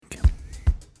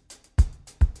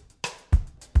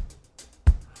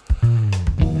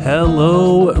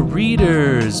Hello,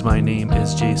 readers. My name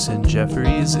is Jason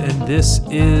Jeffries, and this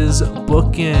is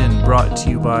Bookin, brought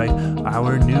to you by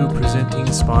our new presenting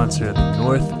sponsor, the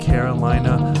North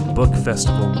Carolina Book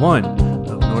Festival, one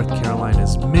of North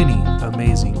Carolina's many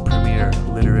amazing premier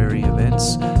literary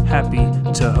events. Happy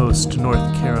to host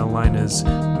North Carolina's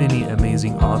many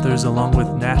amazing authors, along with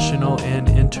national and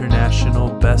international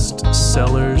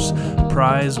bestsellers,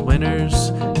 prize winners,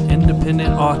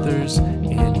 independent authors,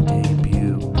 and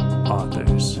debut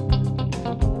authors.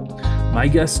 My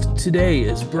guest today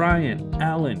is Brian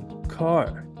Allen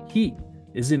Carr. He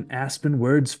is an Aspen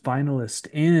Words finalist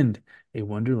and a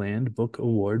Wonderland Book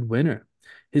Award winner.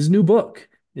 His new book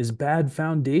is Bad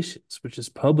Foundations, which is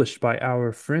published by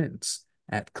our friends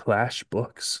at Clash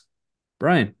Books.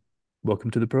 Brian,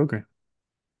 welcome to the program.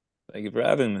 Thank you for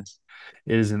having me.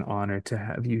 It is an honor to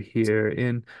have you here.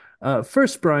 And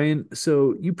first, Brian,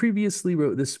 so you previously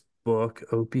wrote this book,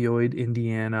 Opioid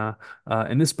Indiana,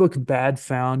 and this book, Bad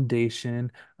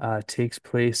Foundation, takes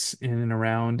place in and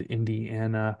around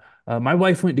Indiana. My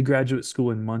wife went to graduate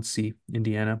school in Muncie,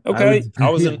 Indiana. I Okay, lived, I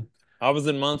was yeah. in I was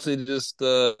in Muncie just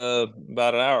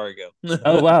about an hour ago.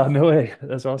 Oh wow, no way.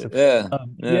 That's awesome. Yeah,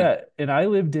 yeah. Yeah, and I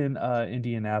lived in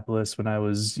Indianapolis when I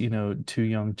was, too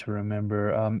young to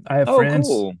remember. I have Oh, friends.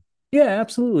 cool. Yeah,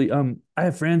 absolutely. I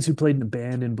have friends who played in a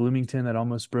band in Bloomington that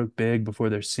almost broke big before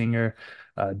their singer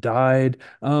died.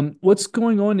 What's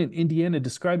going on in Indiana?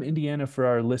 Describe Indiana for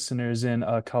our listeners in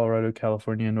Colorado,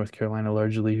 California, and North Carolina,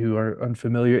 largely who are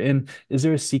unfamiliar. And is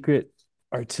there a secret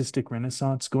artistic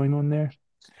renaissance going on there?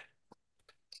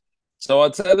 So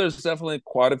I'd say there's definitely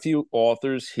quite a few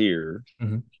authors here.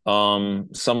 Hmm.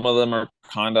 Some of them are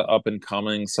kind of up and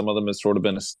coming. Some of them have sort of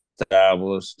been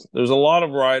established. There's a lot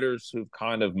of writers who've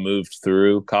kind of moved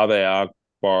through. Kaveh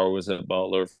Akbar was at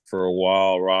Butler for a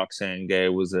while. Roxane Gay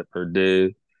was at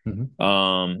Purdue. Hmm.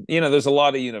 There's a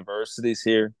lot of universities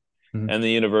here, Hmm. and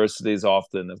the universities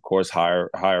often, of course, hire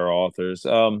authors.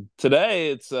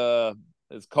 Today it's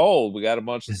cold. We got a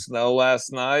bunch of snow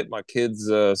last night. My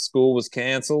kids' school was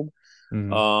canceled.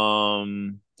 Hmm.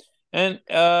 Um, and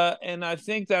I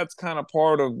think that's kind of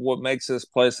part of what makes this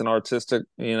place an artistic,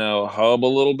 hub a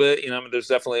little bit. I mean, there's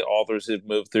definitely authors who've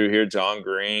moved through here, John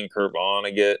Green, Kurt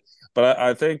Vonnegut. But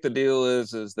I think the deal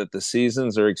is that the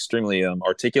seasons are extremely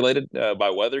articulated by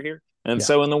weather here, and Yeah.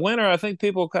 so in the winter, I think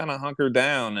people kind of hunker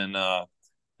down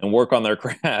and work on their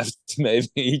craft. Maybe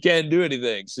you can't do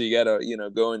anything, so you got to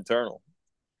go internal.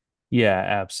 Yeah,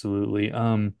 absolutely.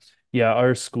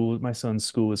 Yeah, my son's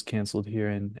school was canceled here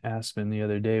in Aspen the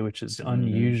other day, which is Mm-hmm.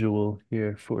 unusual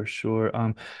here for sure.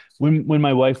 When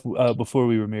my wife, before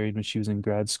we were married, when she was in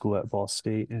grad school at Ball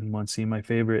State in Muncie, my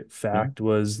favorite fact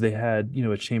was they had,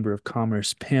 a Chamber of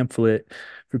Commerce pamphlet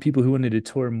for people who wanted to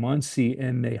tour Muncie,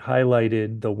 and they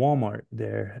highlighted the Walmart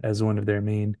there as one of their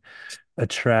main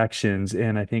attractions.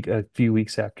 And I think a few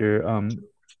weeks after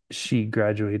she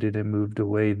graduated and moved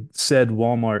away, said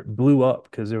Walmart blew up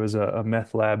because there was a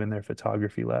meth lab in their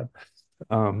photography lab.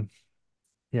 Um,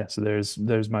 yeah, so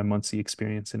there's my Muncie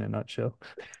experience in a nutshell.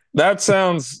 That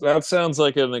sounds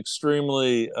like an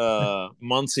extremely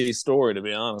Muncie story, to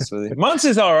be honest with you.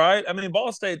 Muncie's all right. I mean,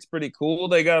 Ball State's pretty cool.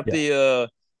 They got Yeah.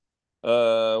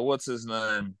 the what's his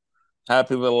name?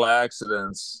 Happy Little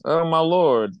Accidents. Oh my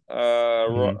lord.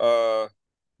 Mhm.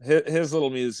 His little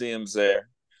museum's there.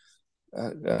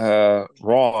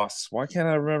 Ross. Why can't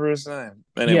I remember his name?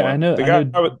 Yeah, Anyway, the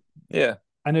guy. Yeah.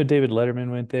 I know David Letterman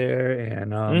went there,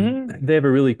 and Hmm. they have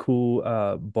a really cool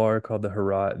bar called the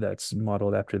Herat that's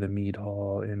modeled after the Mead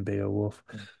Hall in Beowulf.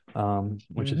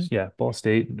 Which is, Hmm. yeah, Ball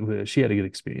State. She had a good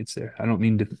experience there. I don't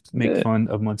mean to make Yeah. fun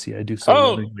of Muncie. I do so Oh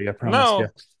lovingly, I promise. Yeah.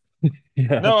 no,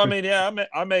 Yeah, no. I for mean, yeah,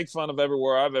 I make fun of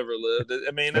everywhere I've ever lived.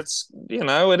 I mean,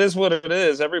 it is what it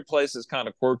is. Every place is kind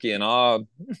of quirky and odd.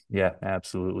 Yeah,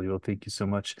 absolutely. Well, thank you so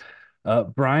much.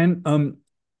 Brian,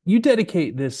 you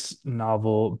dedicate this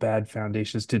novel, Bad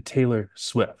Foundations, to Taylor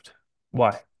Swift.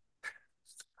 Why?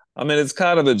 I mean, it's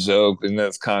kind of a joke, and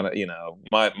that's kind of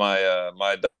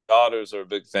my daughters are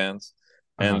big fans,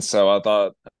 Uh-huh. and so I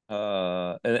thought,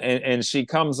 and she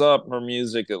comes up her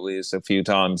music at least a few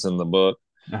times in the book,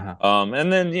 Uh-huh.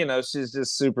 and then she's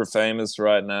just super famous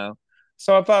right now,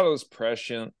 so I thought it was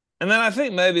prescient, and then I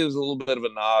think maybe it was a little bit of a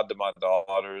nod to my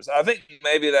daughters. I think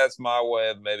maybe that's my way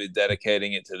of maybe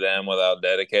dedicating it to them without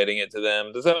dedicating it to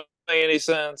them. Does that make any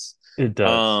sense? It does.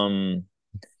 Um,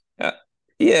 uh,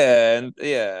 yeah, and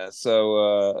yeah,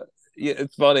 so yeah,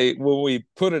 it's funny when we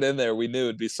put it in there, we knew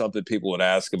it'd be something people would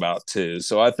ask about too.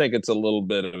 So I think it's a little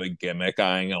bit of a gimmick.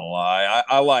 I ain't gonna lie.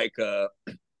 I like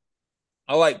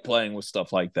playing with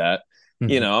stuff like that.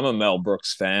 Hmm. I'm a Mel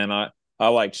Brooks fan. I I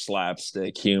like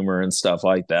slapstick humor and stuff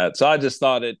like that. So I just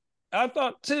thought it. I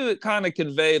thought too it kind of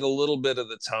conveyed a little bit of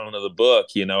the tone of the book.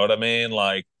 You know what I mean?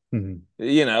 Like, Mhm.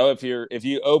 if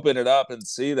you open it up and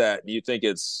see that and you think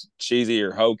it's cheesy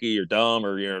or hokey or dumb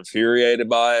or you're infuriated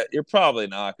by it, you're probably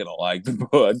not going to like the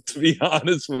book, to be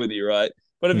honest with you, right?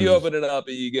 But if you Mhm. open it up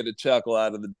and you get a chuckle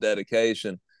out of the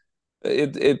dedication,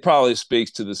 it probably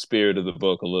speaks to the spirit of the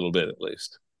book a little bit at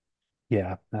least.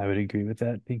 Yeah, I would agree with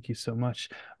that. Thank you so much.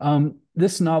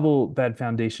 This novel, Bad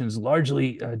Foundations,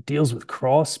 largely deals with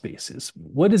crawl spaces.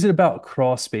 What is it about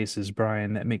crawl spaces,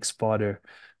 Brian, that makes fodder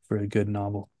for a good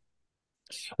novel?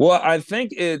 Well, I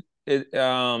think it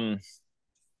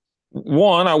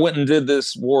one, I went and did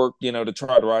this work, to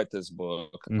try to write this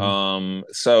book. Mhm.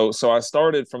 So I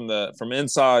started from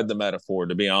inside the metaphor,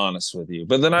 to be honest with you.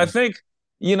 But then I think,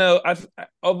 I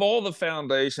of all the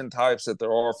foundation types that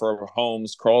there are for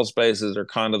homes, crawl spaces are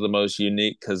kind of the most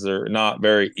unique because they're not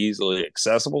very easily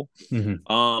accessible.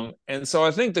 Mhm. And so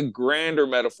I think the grander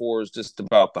metaphor is just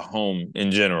about the home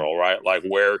in general, right? Like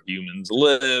where humans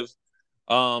live,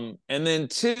 and then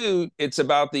two, it's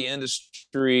about the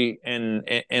industry and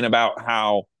about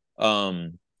how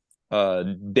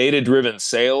data driven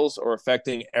sales are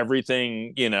affecting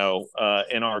everything, in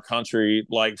our country,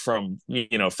 like from,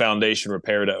 foundation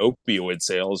repair to opioid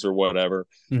sales or whatever.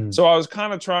 Mhm. So I was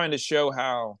kind of trying to show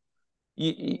how,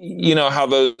 how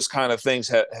those kind of things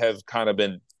have kind of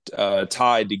been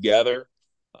tied together.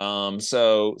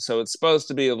 So it's supposed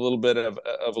to be a little bit of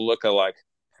a look at like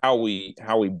how we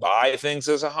buy things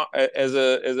as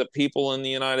a people in the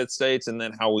United States, and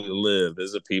then how we live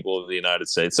as a people of the United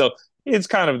States. So it's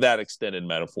kind of that extended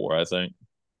metaphor, I think.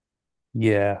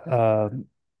 Yeah.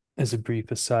 As a brief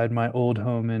aside, my old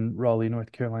home in Raleigh,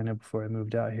 North Carolina, before I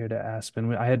moved out here to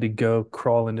Aspen, I had to go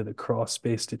crawl into the crawl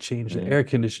space to change the air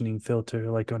conditioning filter,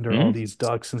 like under all Mm-hmm. these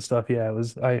ducts and stuff. Yeah,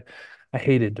 I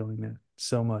hated doing that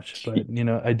so much, but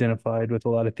identified with a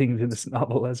lot of things in this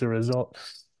novel as a result.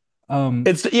 Um,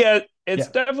 It's yeah, it's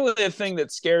yeah. definitely a thing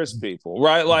that scares people,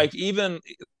 right? Like even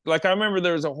like I remember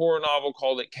there was a horror novel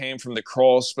called It Came from the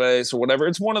Crawl Space or whatever.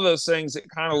 It's one of those things that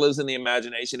kind of lives in the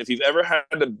imagination. If you've ever had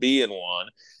to be in one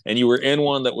and you were in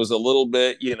one that was a little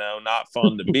bit, not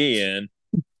fun to be in,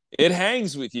 it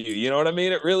hangs with you. You know what I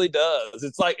mean? It really does.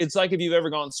 It's like if you've ever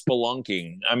gone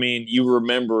spelunking. I mean, you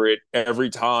remember it every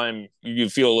time you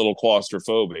feel a little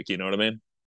claustrophobic. You know what I mean?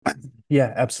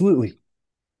 Yeah, absolutely.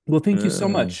 Well, thank you so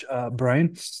Mm. much,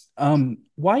 Brian.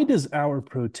 Why does our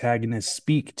protagonist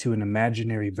speak to an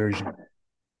imaginary version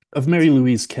of Mary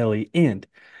Louise Kelly? And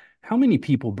how many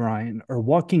people, Brian, are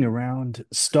walking around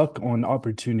stuck on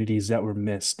opportunities that were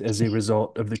missed as a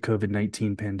result of the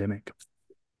COVID-19 pandemic?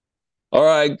 All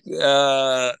right.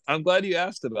 I'm glad you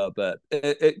asked about that.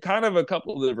 It kind of a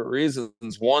couple of different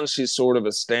reasons. One, she's sort of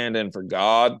a stand-in for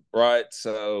God, right?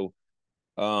 So,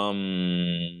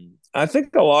 I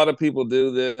think a lot of people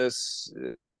do this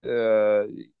uh,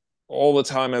 all the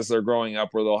time as they're growing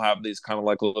up, where they'll have these kind of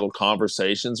like little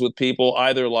conversations with people,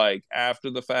 either like after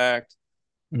the fact,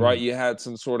 right? Mm, You had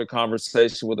some sort of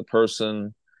conversation with a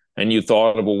person and you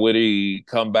thought of a witty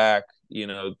comeback,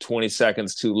 20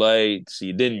 seconds too late. So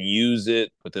you didn't use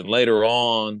it, but then later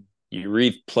on, you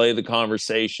replay the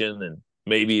conversation and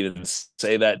maybe even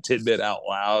say that tidbit out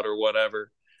loud or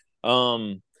whatever.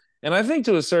 Um, and I think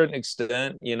to a certain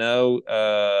extent,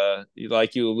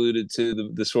 like you alluded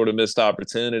to, the sort of missed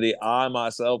opportunity. I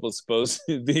myself was supposed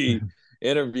to be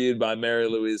interviewed by Mary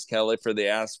Louise Kelly for the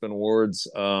Aspen Awards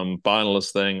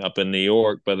finalist thing up in New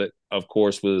York, but it, of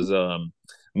course, was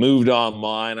moved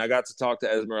online. I got to talk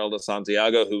to Esmeralda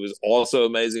Santiago, who was also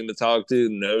amazing to talk to.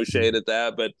 No shade at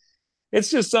that, but it's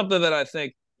just something that I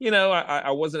think, I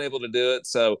wasn't able to do it.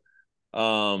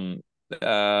 Um,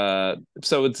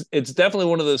 so it's definitely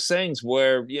one of those things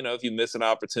where, if you miss an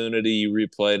opportunity, you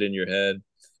replay it in your head.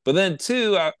 But then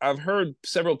too, I've heard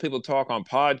several people talk on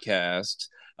podcasts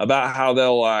about how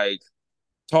they'll like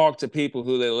talk to people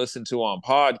who they listen to on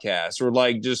podcasts or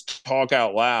like just talk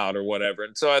out loud or whatever.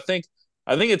 And so I think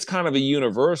it's kind of a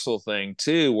universal thing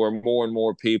too, where more and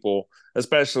more people,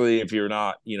 especially if you're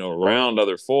not, around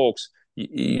other folks,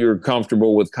 you're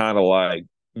comfortable with kind of like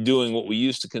doing what we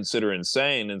used to consider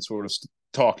insane and sort of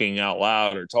talking out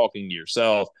loud or talking to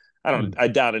yourself. mm, I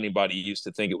doubt anybody used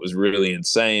to think it was really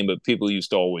insane, but people used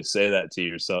to always say that to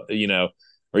yourself,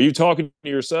 are you talking to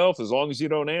yourself? As long as you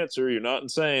don't answer, you're not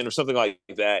insane, or something like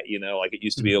that. Like it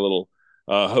used to be a mm, little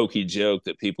hokey joke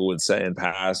that people would say in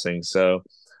passing. So,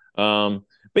 but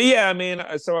yeah, I mean,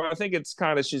 so I think it's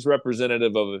kind of she's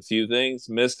representative of a few things: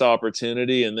 missed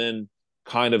opportunity, and then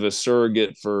kind of a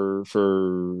surrogate for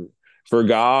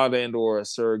God, and or a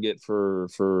surrogate for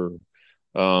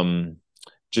um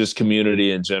just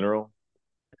community in general.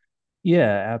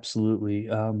 Yeah, absolutely.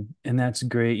 And that's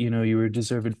great. You know, you were a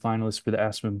deserved finalist for the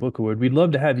Aspen Book Award. We'd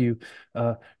love to have you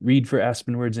read for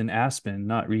Aspen Words in Aspen,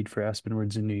 not read for Aspen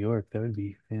Words in New York. That would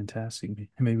be fantastic.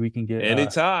 Maybe we can get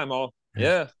Anytime, I'll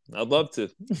yeah, I'd love to.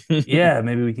 yeah,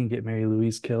 maybe we can get Mary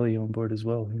Louise Kelly on board as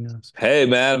well. Who knows? Hey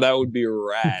man, that would be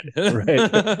rad.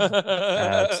 Right.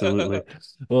 Absolutely.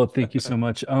 Well, thank you so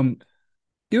much.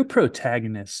 Your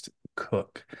protagonist,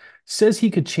 Cook, says he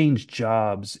could change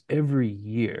jobs every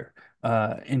year.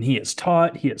 And he has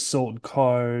taught, he has sold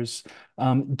cars.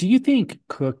 Do you think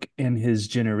Cook and his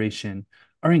generation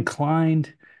are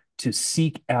inclined to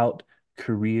seek out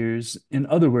careers? In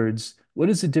other words, what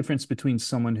is the difference between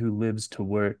someone who lives to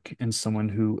work and someone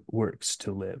who works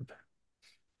to live?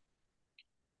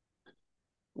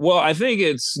 Well, I think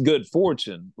it's good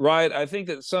fortune, right? I think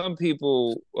that some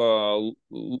people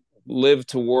live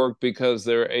to work because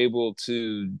they're able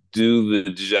to do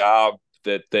the job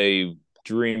that they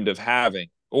dreamed of having,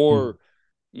 Mm, or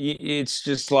it's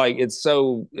just like it's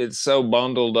so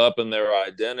bundled up in their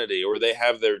identity, or they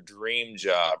have their dream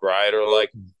job, right? Or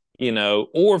like,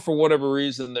 or for whatever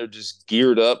reason they're just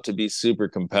geared up to be super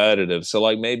competitive. So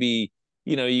like maybe,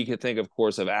 you could think, of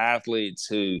course, of athletes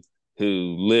who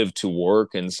live to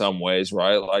work in some ways,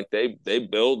 right? Like they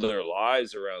build their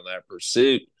lives around that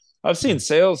pursuit. I've seen mm,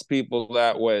 salespeople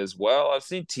that way as well. I've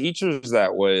seen teachers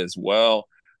that way as well,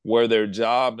 where their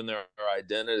job and their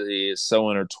identity is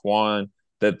so intertwined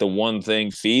that the one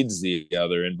thing feeds the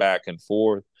other and back and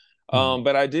forth. mm,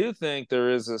 But I do think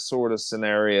there is a sort of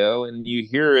scenario, and you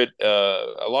hear it.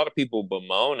 A lot of people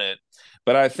bemoan it,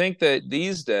 but I think that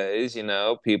these days,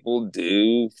 people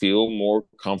do feel more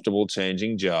comfortable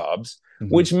changing jobs, mhm,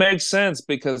 which makes sense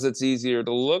because it's easier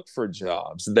to look for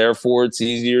jobs. Therefore, it's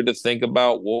easier to think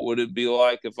about what would it be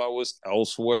like if I was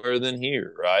elsewhere than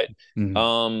here, right? mhm,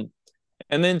 Um,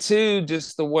 and then two,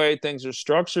 just the way things are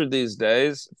structured these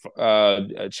days,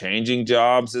 changing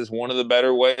jobs is one of the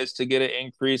better ways to get an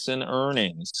increase in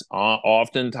earnings.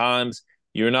 Oftentimes,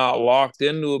 you're not locked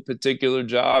into a particular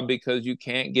job because you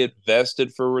can't get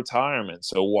vested for retirement.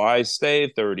 So why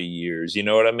stay 30 years? You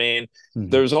know what I mean?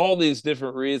 mhm, There's all these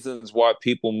different reasons why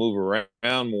people move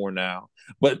around more now.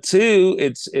 But two,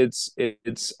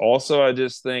 it's also, I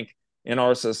just think, in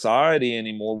our society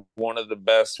anymore, one of the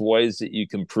best ways that you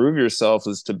can prove yourself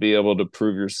is to be able to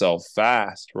prove yourself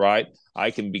fast, right? I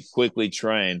can be quickly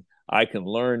trained. I can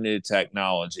learn new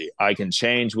technology. I can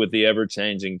change with the ever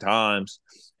changing times.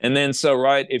 And then, so,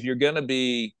 right, if you're going to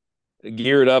be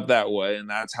geared up that way and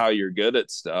that's how you're good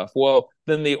at stuff, well,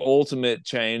 then the ultimate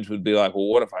change would be like, well,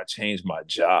 what if I change my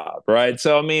job, right?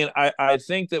 So, I mean, I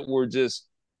think that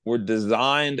we're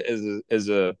designed as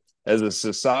a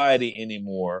society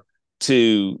anymore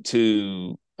to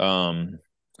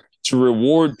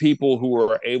reward people who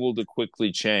are able to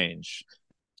quickly change.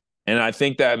 And I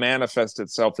think that manifests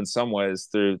itself in some ways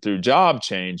through job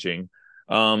changing.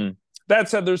 That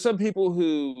said, there's some people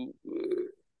who,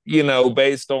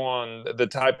 based on the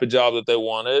type of job that they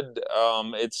wanted,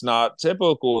 it's not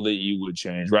typical that you would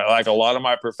change, right? Like a lot of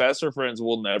my professor friends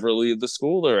will never leave the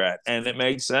school they're at, and it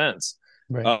makes sense.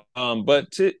 right.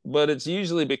 But it's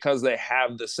usually because they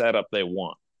have the setup they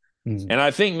want. Mhm. And I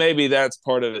think maybe that's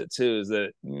part of it too, is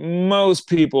that most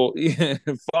people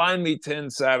find me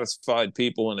 10 satisfied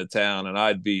people in a town and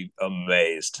I'd be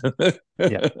amazed.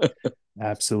 Yeah.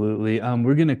 Absolutely.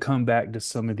 We're going to come back to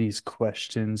some of these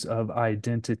questions of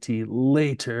identity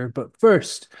later, but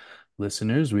first,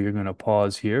 listeners, we are going to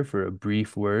pause here for a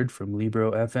brief word from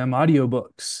Libro FM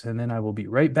audiobooks, and then I will be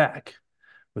right back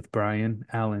with Brian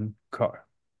Allen Carr.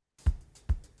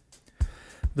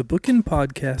 The Bookin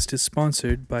podcast is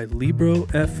sponsored by Libro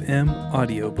FM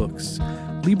audiobooks.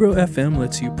 Libro FM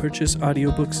lets you purchase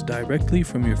audiobooks directly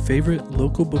from your favorite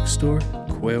local bookstore,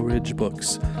 Quail Ridge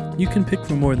Books. You can pick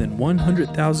from more than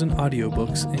 100,000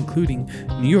 audiobooks, including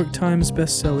New York Times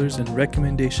bestsellers and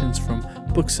recommendations from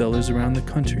booksellers around the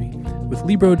country. With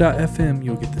Libro.fm,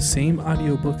 you'll get the same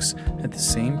audiobooks at the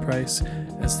same price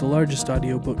as the largest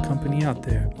audiobook company out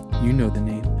there. You know the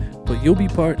name, but you'll be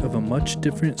part of a much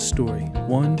different story,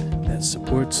 one that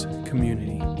supports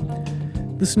community.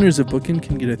 Listeners of Bookin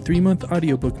can get a 3-month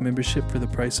audiobook membership for the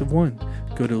price of one.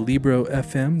 Go to Libro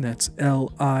FM, that's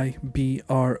Libro.fm,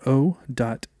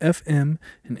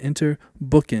 and enter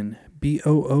Bookin,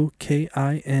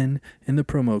 Bookin, in the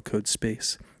promo code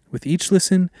space. With each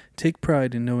listen, take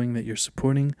pride in knowing that you're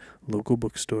supporting local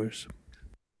bookstores.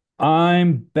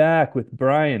 I'm back with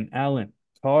Brian Allen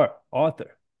Carr,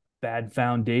 author, Bad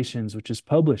Foundations, which is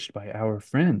published by our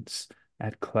friends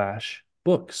at Clash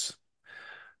Books.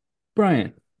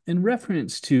 Brian, in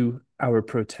reference to our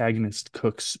protagonist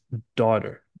Cook's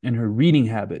daughter and her reading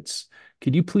habits,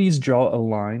 could you please draw a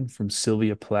line from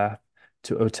Sylvia Plath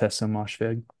to Otessa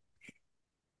Moshfegh?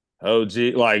 Oh,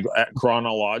 gee, like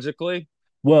chronologically,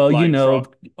 Well, like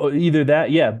from either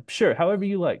that, yeah, sure, however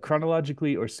you like,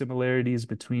 chronologically or similarities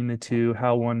between the two,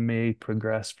 how one may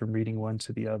progress from reading one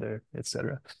to the other,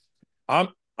 etc. I'm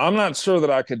I'm not sure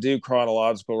that I could do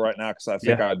chronological right now because I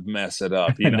think Yeah, I'd mess it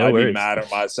up. no I'd be worries. mad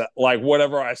at myself. Like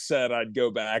whatever I said, I'd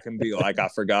go back and be like, I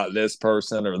forgot this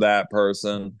person or that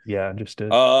person. Yeah, understood.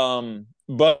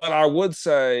 But I would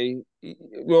say,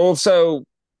 well, so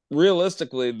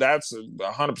realistically, that's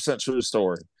 100% true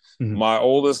story. Hmm. My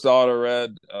oldest daughter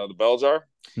read The Bell Jar,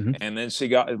 Hmm. and then she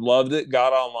got loved it,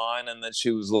 got online, and then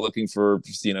she was looking for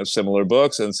similar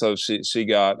books, and so she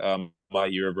got My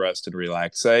Year of Rest and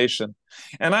Relaxation,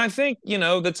 and I think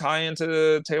the tie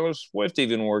into Taylor Swift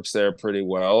even works there pretty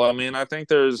well. I mean, I think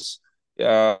there's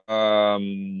uh,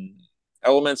 um,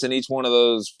 elements in each one of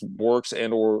those works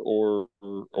and or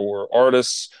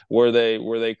artists where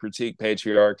they critique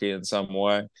patriarchy in some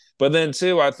way. But then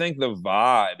too, I think the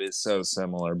vibe is so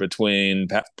similar between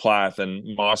Plath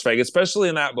and Mossbag, especially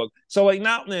in that book. So like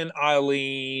not in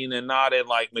Eileen and not in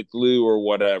like McGlue or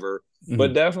whatever, but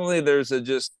Hmm. definitely there's a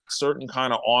just certain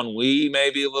kind of ennui,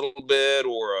 maybe a little bit,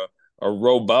 or a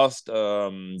robust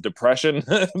depression,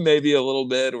 maybe a little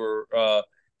bit, or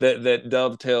that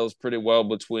dovetails pretty well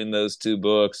between those two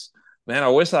books. Man, I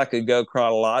wish I could go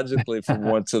chronologically from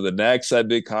one to the next. That'd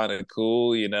be kind of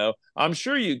cool. I'm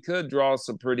sure you could draw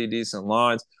some pretty decent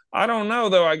lines. I don't know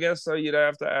though. I guess so. You'd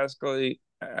have to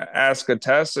ask a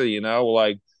Tessa.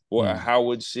 Like Hmm. how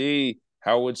would she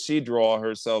draw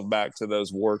herself back to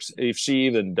those works if she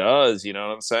even does? You know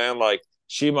what I'm saying? Like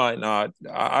she might not.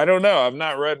 I don't know. I've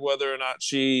not read whether or not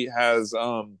she has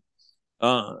uh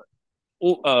uh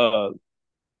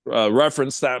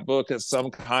reference that book as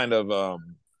some kind of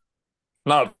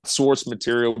not source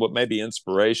material, but maybe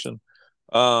inspiration.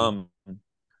 Um,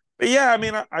 but yeah, I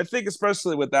mean, I think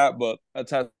especially with that book,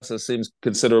 Atessa seems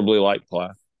considerably like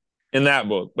Plath in that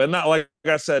book, but not like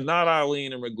I said, not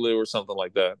Eileen and McGlue or something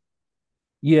like that.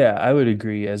 Yeah, I would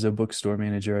agree. As a bookstore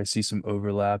manager, I see some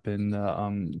overlap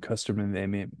in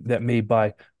customer that may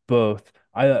buy both.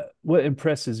 What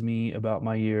impresses me about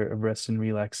My Year of Rest and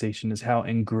Relaxation is how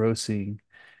engrossing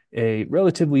a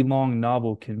relatively long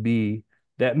novel can be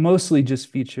that mostly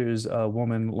just features a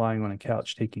woman lying on a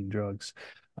couch taking drugs.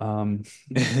 Um,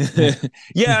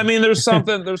 Yeah, I mean, there's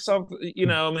something, I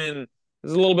mean,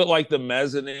 it's a little bit like the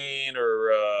mezzanine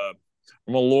or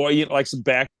Malloy, like some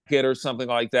Beckett or something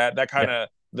like that. That kind yeah,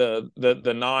 of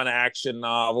the non-action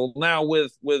novel. Now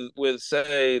with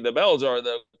say the Bell Jar,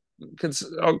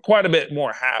 quite a bit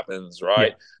more happens, yeah,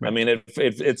 right? I right. mean, if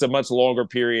it's a much longer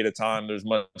period of time, there's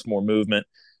much more movement,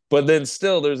 but then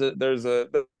still there's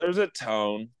a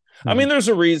tone. I mean, Mhm. there's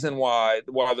a reason why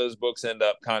those books end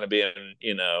up kind of being,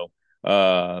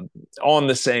 uh, on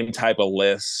the same type of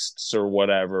lists or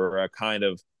whatever. A kind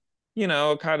of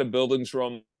buildings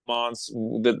romance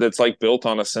that's like built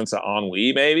on a sense of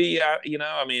ennui, maybe. Yeah,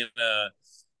 I mean,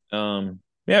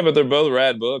 yeah, but they're both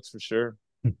rad books for sure.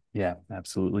 Yeah,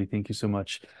 absolutely. Thank you so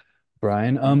much,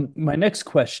 Brian. Mm. My next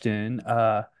question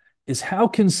is how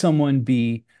can someone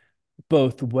be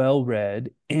both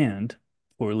well-read and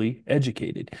poorly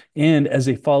educated? And as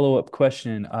a follow-up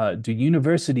question, do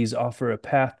universities offer a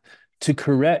path to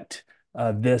correct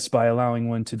this by allowing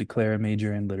one to declare a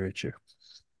major in literature?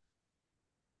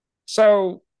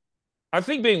 So I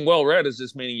think being well read is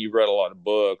just meaning you've read a lot of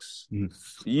books. Mhm.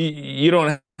 You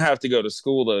don't have to go to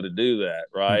school though to do that,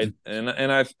 right?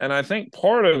 Mhm. And I think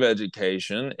part of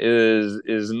education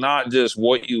is not just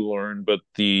what you learn, but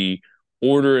the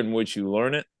order in which you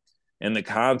learn it and the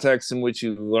context in which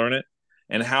you learn it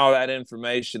and how that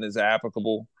information is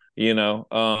applicable.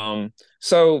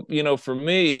 So for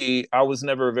me, I was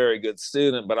never a very good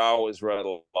student, but I always read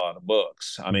a lot of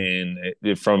books. I Mhm.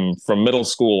 mean, from middle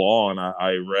school on,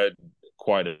 I read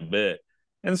quite a bit.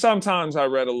 And sometimes I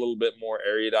read a little bit more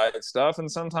erudite stuff,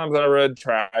 and sometimes I read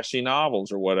trashy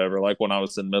novels or whatever. Like when I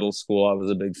was in middle school, I was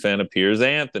a big fan of Piers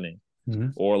Anthony,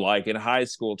 Mhm. or like in high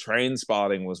school, Train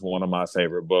Spotting was one of my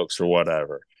favorite books or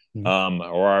whatever.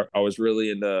 Mhm. Or I was really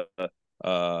into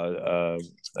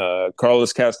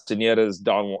Carlos Castaneda's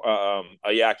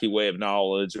Ayaki Way of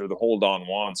Knowledge, or the whole Don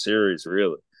Juan series,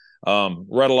 really.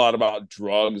 Read a lot about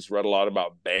drugs, read a lot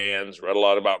about bands, read a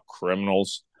lot about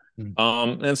criminals.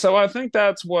 Mhm. And so I think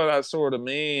that's what I sort of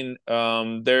mean.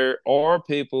 There are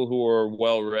people who are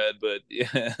well read but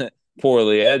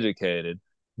poorly educated.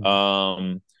 Mhm.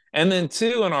 Um, and then,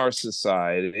 too, in our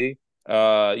society,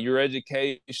 your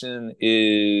education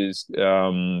is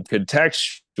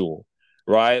contextual.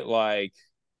 right? Like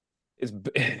it's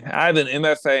I have an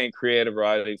MFA in creative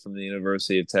writing from the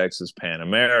University of Texas Pan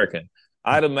American.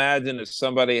 I'd imagine if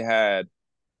somebody had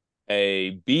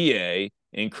a BA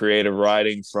in creative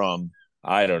writing from,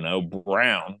 I don't know,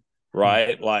 Brown,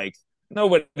 right? Like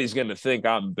nobody's going to think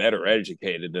I'm better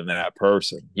educated than that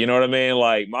person. You know what I mean?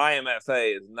 Like my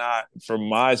MFA is not from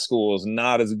my school is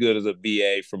not as good as a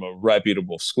BA from a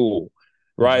reputable school,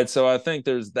 Mhm. right? So I think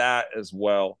there's that as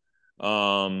well.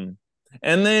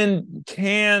 And then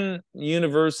can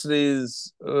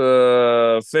universities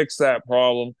fix that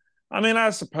problem? I mean, I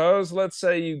suppose, let's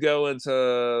say you go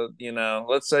into,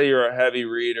 let's say you're a heavy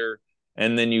reader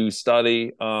and then you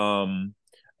study in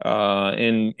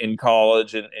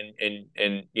college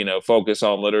and focus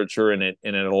on literature and it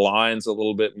aligns a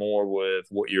little bit more with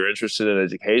what you're interested in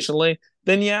educationally,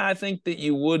 then yeah, I think that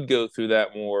you would go through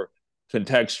that more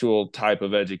contextual type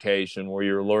of education where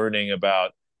you're learning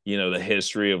about, the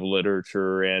history of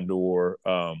literature and or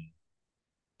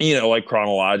like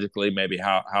chronologically, maybe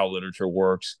how literature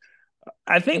works.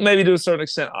 I think maybe to a certain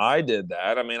extent I did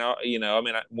that. I mean,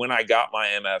 when I got my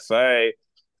MFA,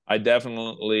 I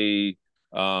definitely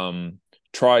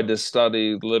tried to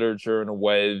study literature in a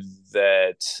way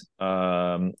that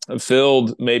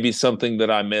filled maybe something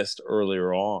that I missed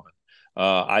earlier on.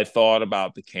 I thought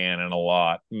about the canon a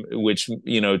lot, which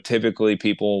typically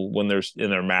people when they're in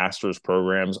their master's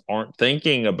programs aren't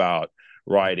thinking about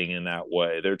writing in that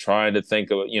way. They're trying to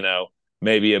think of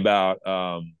maybe about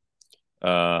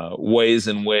ways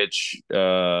in which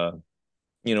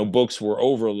books were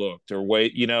overlooked or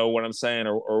what I'm saying,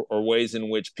 or ways in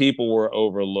which people were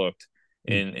overlooked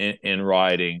in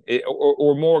writing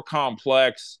or more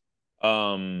complex,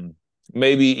 um,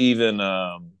 maybe even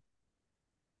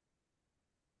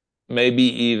maybe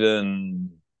even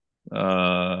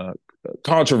uh,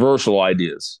 controversial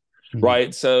ideas, Mhm.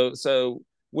 right? So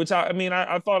which I mean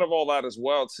I thought of all that as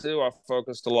well too. I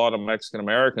focused a lot on Mexican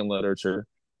American literature,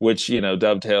 which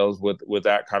dovetails with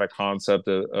that kind of concept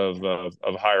of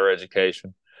higher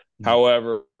education. Mhm.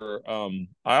 However,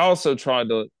 I also tried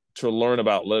to learn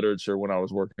about literature when I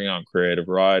was working on creative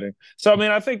writing. So I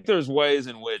mean, I think there's ways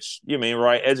in which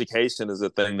right, education is a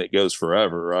thing that goes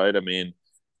forever, right? I mean,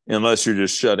 unless you're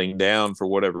just shutting down for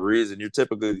whatever reason, you're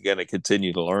typically going to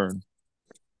continue to learn.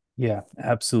 Yeah,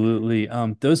 absolutely.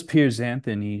 Those Piers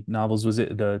Anthony novels, was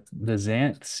it the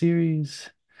Zant series?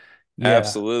 Yeah.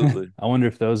 Absolutely. I wonder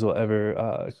if those will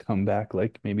ever come back,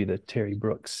 like maybe the Terry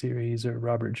Brooks series or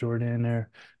Robert Jordan or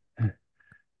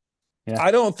yeah,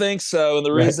 I don't think so. And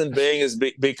the right. reason being is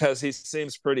because he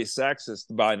seems pretty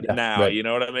sexist by Yeah, now. right. You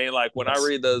know what I mean? Like when I Yes.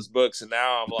 read those books and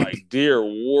now I'm like, dear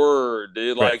word,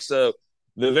 dude. Right. Like, so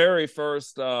the very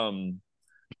first, the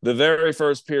very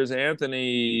first Piers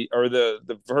Anthony or the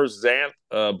first Zant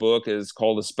book is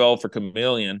called A Spell for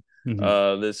Chameleon.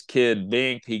 Hmm. This kid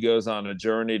Bink, he goes on a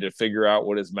journey to figure out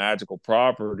what his magical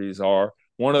properties are.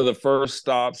 One of the first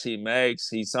stops he makes,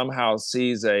 he somehow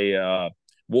sees a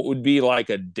what would be like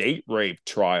a date rape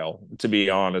trial, to be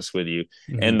honest with you,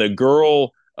 Hmm. and the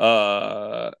girl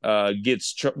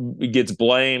gets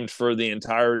blamed for the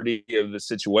entirety of the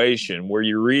situation. Where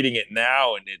you're reading it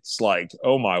now, and it's like,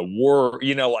 oh my word,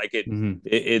 like Hmm.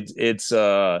 it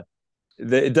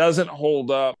doesn't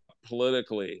hold up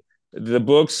politically. The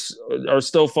books are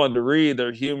still fun to read;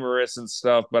 they're humorous and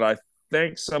stuff, but I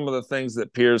think some of the things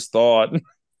that Pierce thought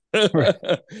Right.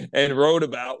 and wrote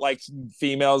about, like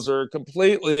females are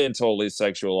completely and totally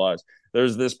sexualized.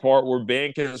 There's this part where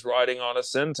Bink is riding on a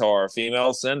centaur, a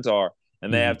female centaur,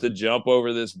 and they have Hmm. to jump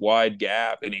over this wide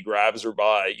gap, and he grabs her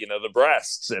by, the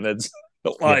breasts, and it's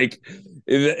Yeah. like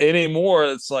anymore.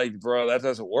 It's like, bro, that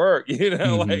doesn't work. Like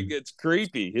Hmm. it's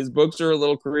creepy. His books are a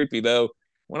little creepy though.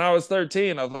 When I was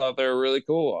 13, I thought they were really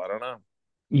cool. I don't know.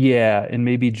 Yeah, and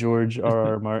maybe George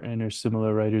R. R. Martin or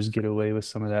similar writers get away with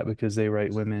some of that because they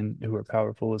write women who are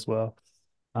powerful as well.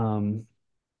 Um,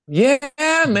 Yeah,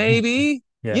 maybe.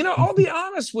 yeah. I'll be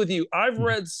honest with you. I've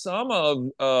read some of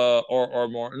R.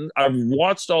 Martin. I've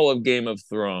watched all of Game of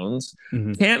Thrones.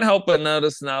 Hmm. Can't help but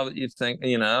notice now that you think,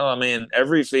 I mean,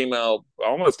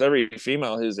 almost every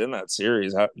female who's in that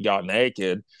series got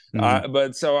naked. Hmm.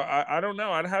 But so I don't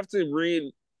know. I'd have to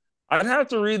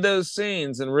read those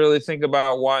scenes and really think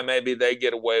about why maybe they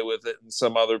get away with it and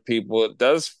some other people it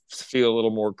does feel a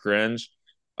little more cringe.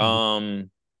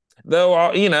 Um,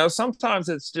 Though sometimes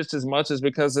it's just as much as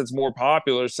because it's more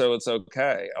popular, so it's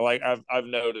okay. Like I've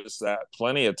noticed that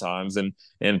plenty of times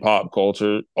in pop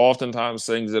culture. Oftentimes,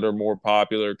 things that are more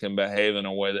popular can behave in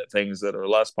a way that things that are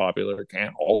less popular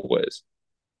can't always.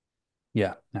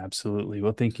 Yeah, absolutely.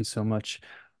 Well, thank you so much,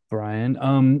 Brian.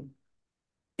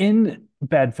 In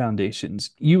Bad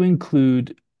Foundations, you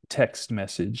include text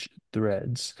message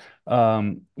threads.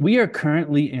 We are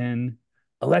currently in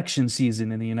election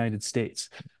season in the United States.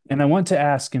 And I want to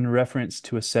ask in reference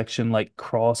to a section like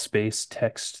crawl space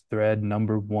text thread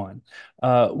number one.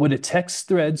 Would a text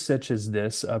thread such as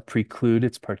this preclude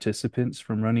its participants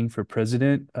from running for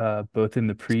president, both in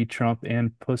the pre-Trump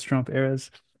and post-Trump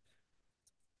eras?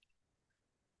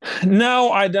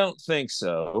 No, I don't think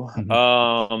so.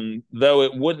 Mhm. Though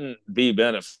it wouldn't be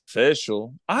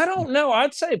beneficial. I don't know.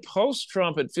 I'd say post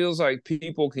Trump, it feels like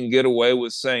people can get away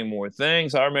with saying more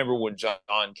things. I remember when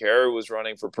John Kerry was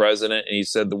running for president and he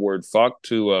said the word fuck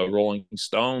to Rolling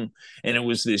Stone, and it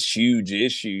was this huge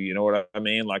issue. You know what I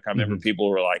mean? Like, I remember Mhm. people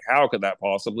were like, how could that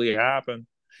possibly happen?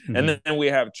 And Mhm. then we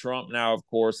have Trump now, of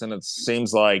course, and it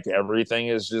seems like everything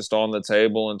is just on the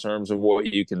table in terms of what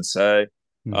you can say.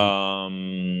 Mhm.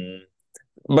 Um,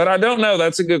 but I don't know.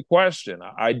 That's a good question.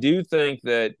 I do think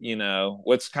that,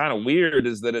 what's kind of weird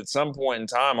is that at some point in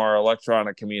time, our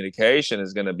electronic communication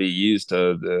is going to be used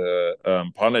to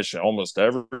punish almost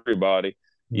everybody.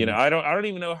 Mhm. I don't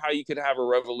even know how you could have a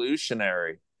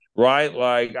revolutionary, right?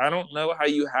 Like, I don't know how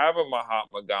you have a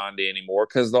Mahatma Gandhi anymore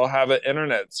because they'll have an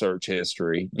internet search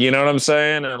history. You know what I'm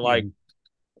saying? And like, Mhm.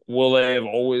 will they have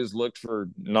always looked for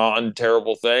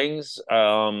non-terrible things?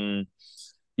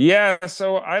 Yeah,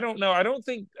 so I don't know. I don't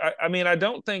think I mean I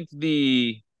don't think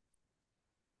the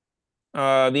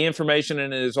information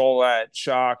in it is all that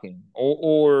shocking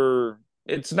or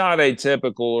it's not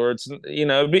atypical or it's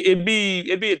it'd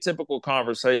be a typical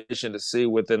conversation to see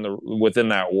within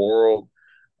that world.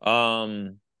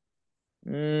 Um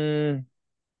mm,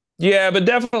 yeah, but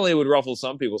definitely would ruffle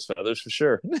some people's feathers for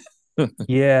sure.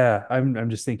 Yeah, I'm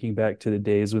just thinking back to the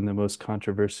days when the most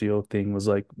controversial thing was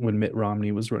like when Mitt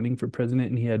Romney was running for president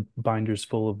and he had binders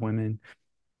full of women.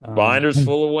 Um, Binders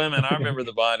full of women. I remember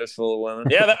the binders full of women.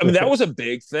 Yeah, I mean that was a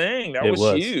big thing. That it was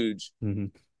was. huge. Hmm.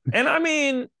 And I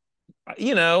mean,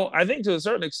 I think to a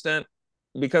certain extent,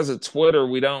 because of Twitter,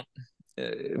 we don't. Uh,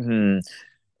 hmm.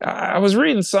 I was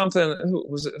reading something. Who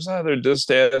was it? It was either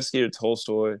Dostoevsky or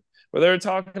Tolstoy, where they were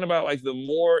talking about like the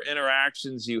more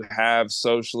interactions you have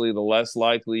socially, the less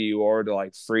likely you are to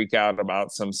like freak out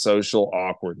about some social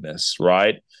awkwardness,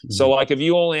 right? So, Hmm. like, if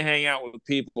you only hang out with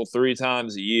people 3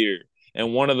 times a year,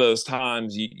 and one of those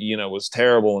times was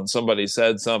terrible, and somebody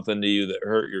said something to you that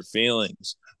hurt your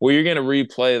feelings, well, you're going to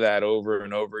replay that over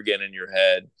and over again in your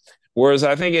head. Whereas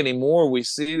I think anymore we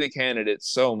see the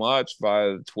candidates so much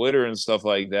via Twitter and stuff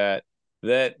like that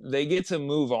that they get to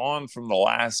move on from the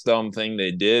last dumb thing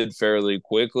they did fairly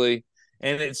quickly.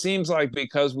 And it seems like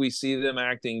because we see them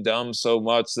acting dumb so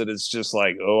much that it's just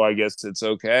like, oh, I guess it's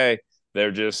okay.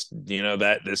 They're just,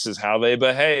 that this is how they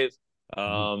behave.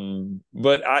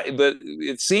 But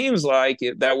it seems like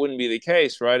that wouldn't be the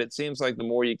case, right? It seems like the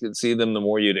more you could see them, the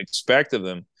more you'd expect of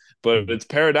them. But Hmm. it's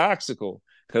paradoxical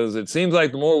because it seems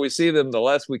like the more we see them, the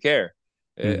less we care.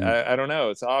 Hmm. I don't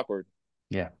know. It's awkward.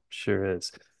 Yeah, sure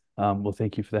is. Well,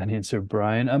 thank you for that answer,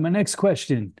 Brian. My next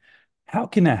question: how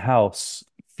can a house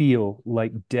feel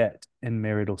like debt and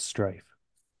marital strife?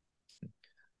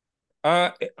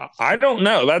 Uh, I don't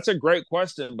know. That's a great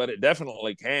question, but it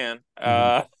definitely can.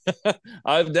 Hmm.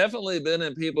 I've definitely been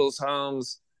in people's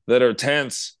homes that are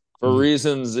tense for Hmm.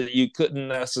 reasons that you couldn't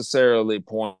necessarily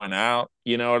point out.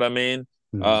 You know what I mean?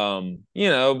 Hmm.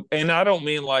 And I don't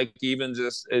mean like even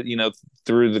just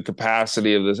through the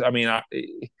capacity of this. I mean,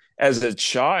 as a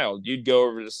child, you'd go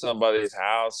over to somebody's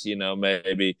house,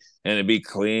 maybe, and it'd be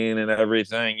clean and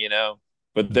everything,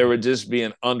 but there Hmm. would just be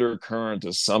an undercurrent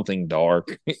of something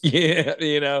dark.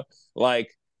 Yeah,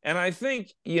 like, and I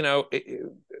think,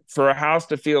 for a house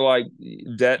to feel like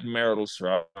debt and marital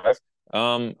strife,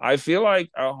 I feel like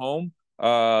a home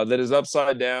that is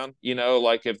upside down,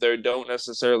 like if they don't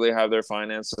necessarily have their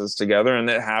finances together, and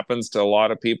it happens to a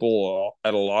lot of people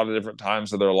at a lot of different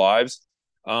times of their lives.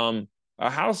 A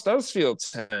house does feel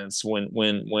tense when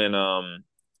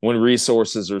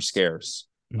resources are scarce.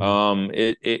 Hmm.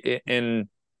 And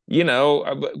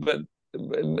but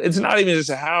it's not even just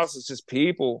a house; it's just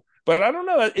people. But I don't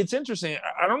know. It's interesting.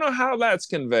 I don't know how that's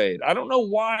conveyed. I don't know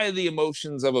why the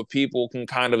emotions of a people can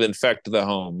kind of infect the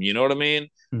home. You know what I mean?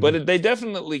 Hmm. But they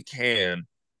definitely can.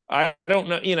 I don't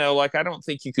know. Like I don't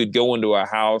think you could go into a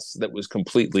house that was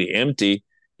completely empty.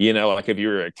 Like if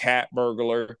you're a cat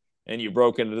burglar and you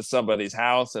broke into somebody's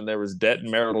house and there was debt and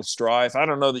marital strife. I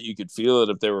don't know that you could feel it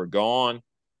if they were gone,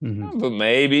 Hmm. but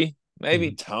maybe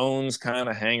Hmm. tones kind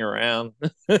of hang around.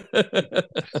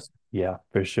 Yeah,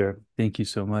 for sure. Thank you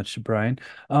so much, Brian.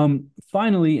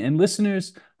 Finally, and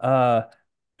listeners,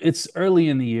 it's early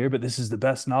in the year, but this is the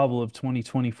best novel of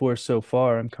 2024 so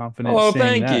far. I'm confident Oh,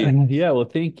 saying thank that. you. Yeah, well,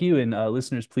 thank you. And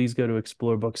listeners, please go to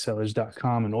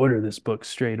explorebooksellers.com and order this book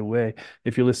straight away.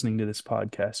 If you're listening to this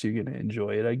podcast, you're going to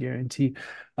enjoy it, I guarantee.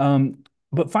 Um,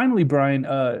 but finally, Brian,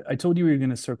 I told you we were going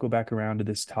to circle back around to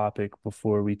this topic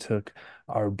before we took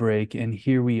our break, and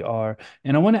here we are.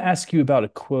 And I want to ask you about a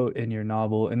quote in your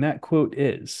novel, and that quote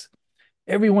is,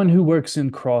 everyone who works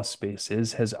in crawl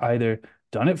spaces has either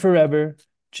done it forever,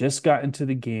 just got into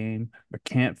the game, or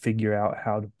can't figure out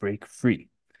how to break free.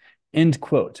 End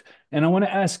quote. And I want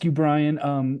to ask you,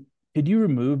 Brian, could you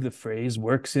remove the phrase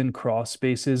works in crawl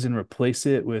spaces and replace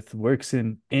it with works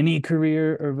in any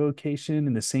career or vocation?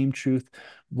 And the same truth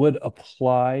would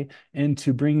apply. And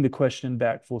to bring the question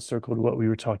back full circle to what we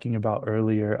were talking about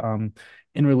earlier,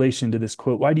 in relation to this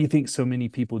quote, why do you think so many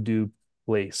people do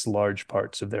place large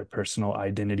parts of their personal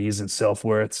identities and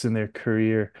self-worths in their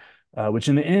career, which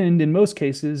in the end, in most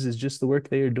cases, is just the work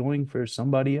they are doing for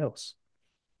somebody else?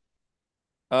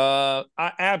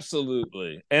 I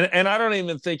absolutely, and I don't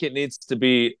even think it needs to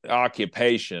be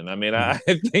occupation. I mean, I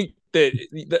Mhm. think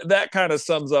that that kind of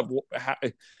sums up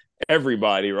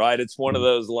everybody, right? It's one of Mhm.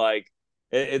 those like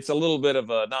it's a little bit of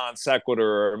a non sequitur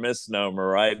or a misnomer,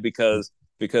 right? Because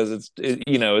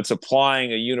it's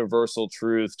applying a universal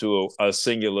truth to a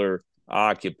singular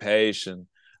occupation.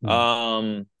 Mhm.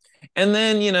 Um, and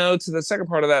then, to the second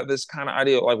part of that, this kind of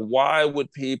idea, like, why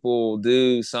would people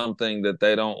do something that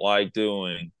they don't like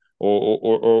doing,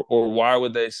 or why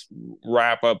would they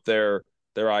wrap up their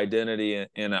identity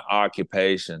in an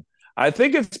occupation? I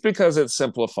think it's because it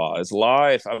simplifies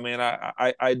life. I mean,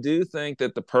 I do think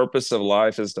that the purpose of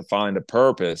life is to find a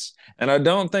purpose, and I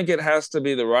don't think it has to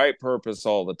be the right purpose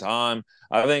all the time.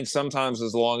 I think sometimes,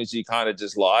 as long as you kind of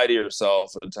just lie to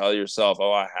yourself and tell yourself,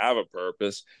 "Oh, I have a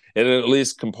purpose," it at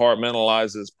least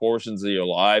compartmentalizes portions of your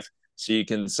life, so you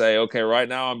can say, "Okay, right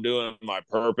now I'm doing my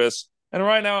purpose." And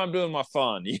right now I'm doing my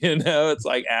fun. It's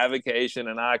like avocation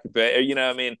and occupation.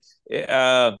 I mean,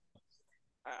 uh,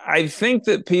 I think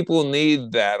that people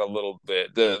need that a little bit.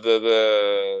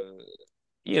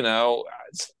 You know,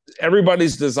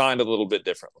 everybody's designed a little bit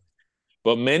differently,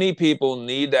 but many people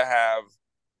need to have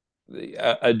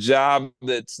a job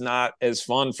that's not as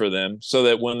fun for them so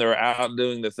that when they're out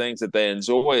doing the things that they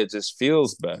enjoy, it just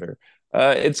feels better.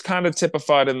 It's kind of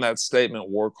typified in that statement,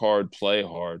 work hard, play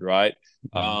hard, right?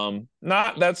 Mhm.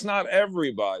 Not That's not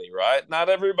everybody, right? Not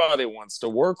everybody wants to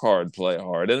work hard, play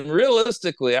hard. And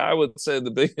realistically, I would say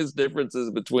the biggest differences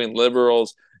between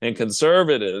liberals and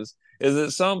conservatives is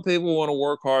that some people want to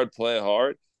work hard, play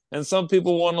hard, and some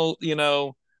people want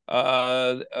to,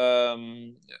 uh,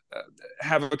 um,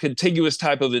 have a contiguous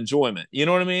type of enjoyment. You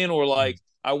know what I mean? Or like,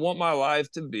 I want my life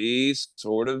to be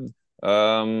sort of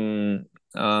um,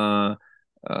 uh,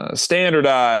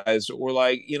 standardized, or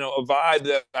like, a vibe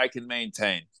that I can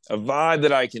maintain, a vibe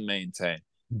that I can maintain.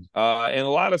 And a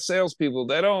lot of salespeople,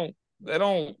 they don't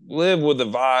live with the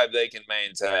vibe they can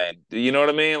maintain. Do you know what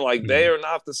I mean? Like, they Mhm. are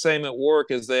not the same at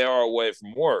work as they are away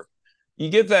from work. You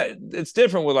get that? It's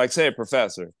different with, like, say, a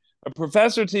professor. A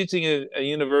professor teaching a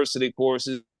university course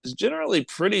is generally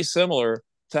pretty similar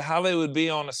to how they would be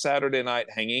on a Saturday night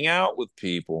hanging out with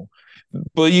people.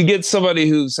 But you get somebody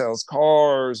who sells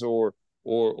cars, or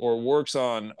works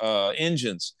on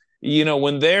engines.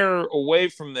 When they're away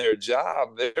from their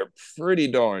job, they're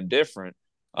pretty darn different.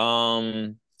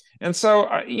 Um, and so,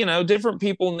 different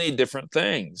people need different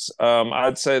things.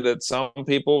 I'd say that some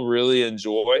people really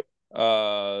enjoy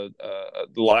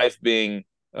life being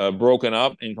broken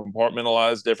up and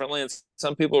compartmentalized differently, and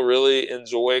some people really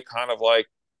enjoy kind of like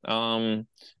um,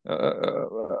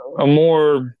 a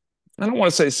more, I don't want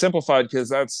to say simplified, because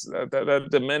that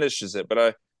diminishes it, but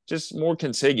I just more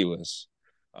contiguous.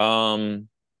 Um,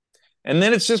 and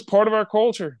then it's just part of our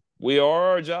culture. We are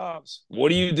our jobs. What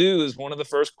do you do is one of the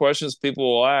first questions people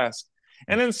will ask.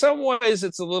 And in some ways,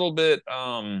 it's a little bit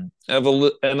of an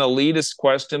elitist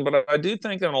question, but I do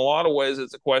think in a lot of ways,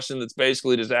 it's a question that's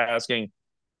basically just asking,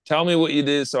 tell me what you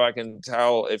do so I can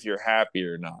tell if you're happy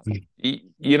or not.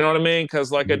 You know what I mean?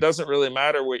 Because, like, it Mhm. doesn't really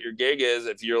matter what your gig is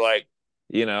if you're like,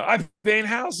 I paint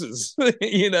houses.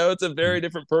 It's a very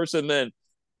different person than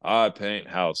I paint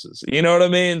houses. You know what I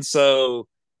mean? So,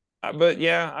 but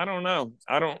yeah, I don't know.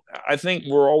 I think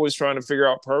we're always trying to figure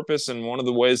out purpose. And one of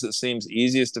the ways that seems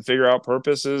easiest to figure out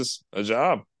purpose is a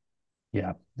job.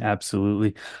 Yeah,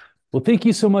 absolutely. Well, thank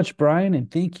you so much, Brian,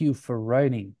 and thank you for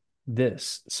writing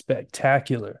this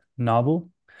spectacular novel.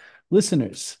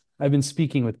 Listeners, I've been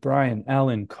speaking with Brian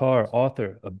Allen Carr,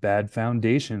 author of Bad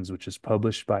Foundations, which is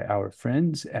published by our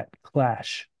friends at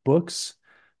Clash Books.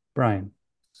 Brian,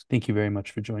 thank you very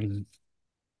much for joining me.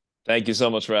 Thank you so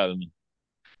much for having me.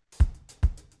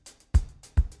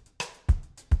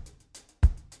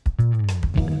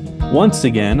 Once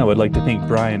again, I would like to thank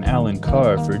Brian Allen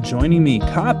Carr for joining me.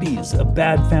 Copies of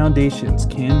Bad Foundations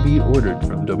can be ordered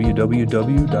from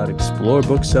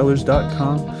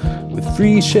www.explorebooksellers.com with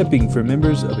free shipping for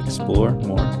members of Explore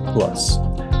More Plus.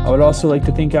 I would also like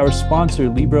to thank our sponsor,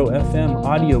 Libro FM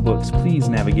Audiobooks. Please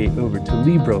navigate over to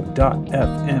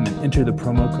libro.fm and enter the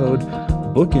promo code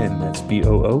Bookin, that's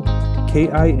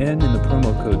BOOKIN, in the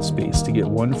promo code space to get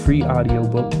one free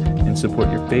audiobook and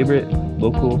support your favorite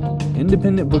local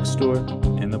independent bookstore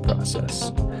in the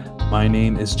process. My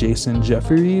name is Jason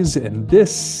Jefferies, and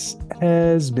this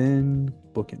has been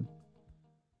Bookin'.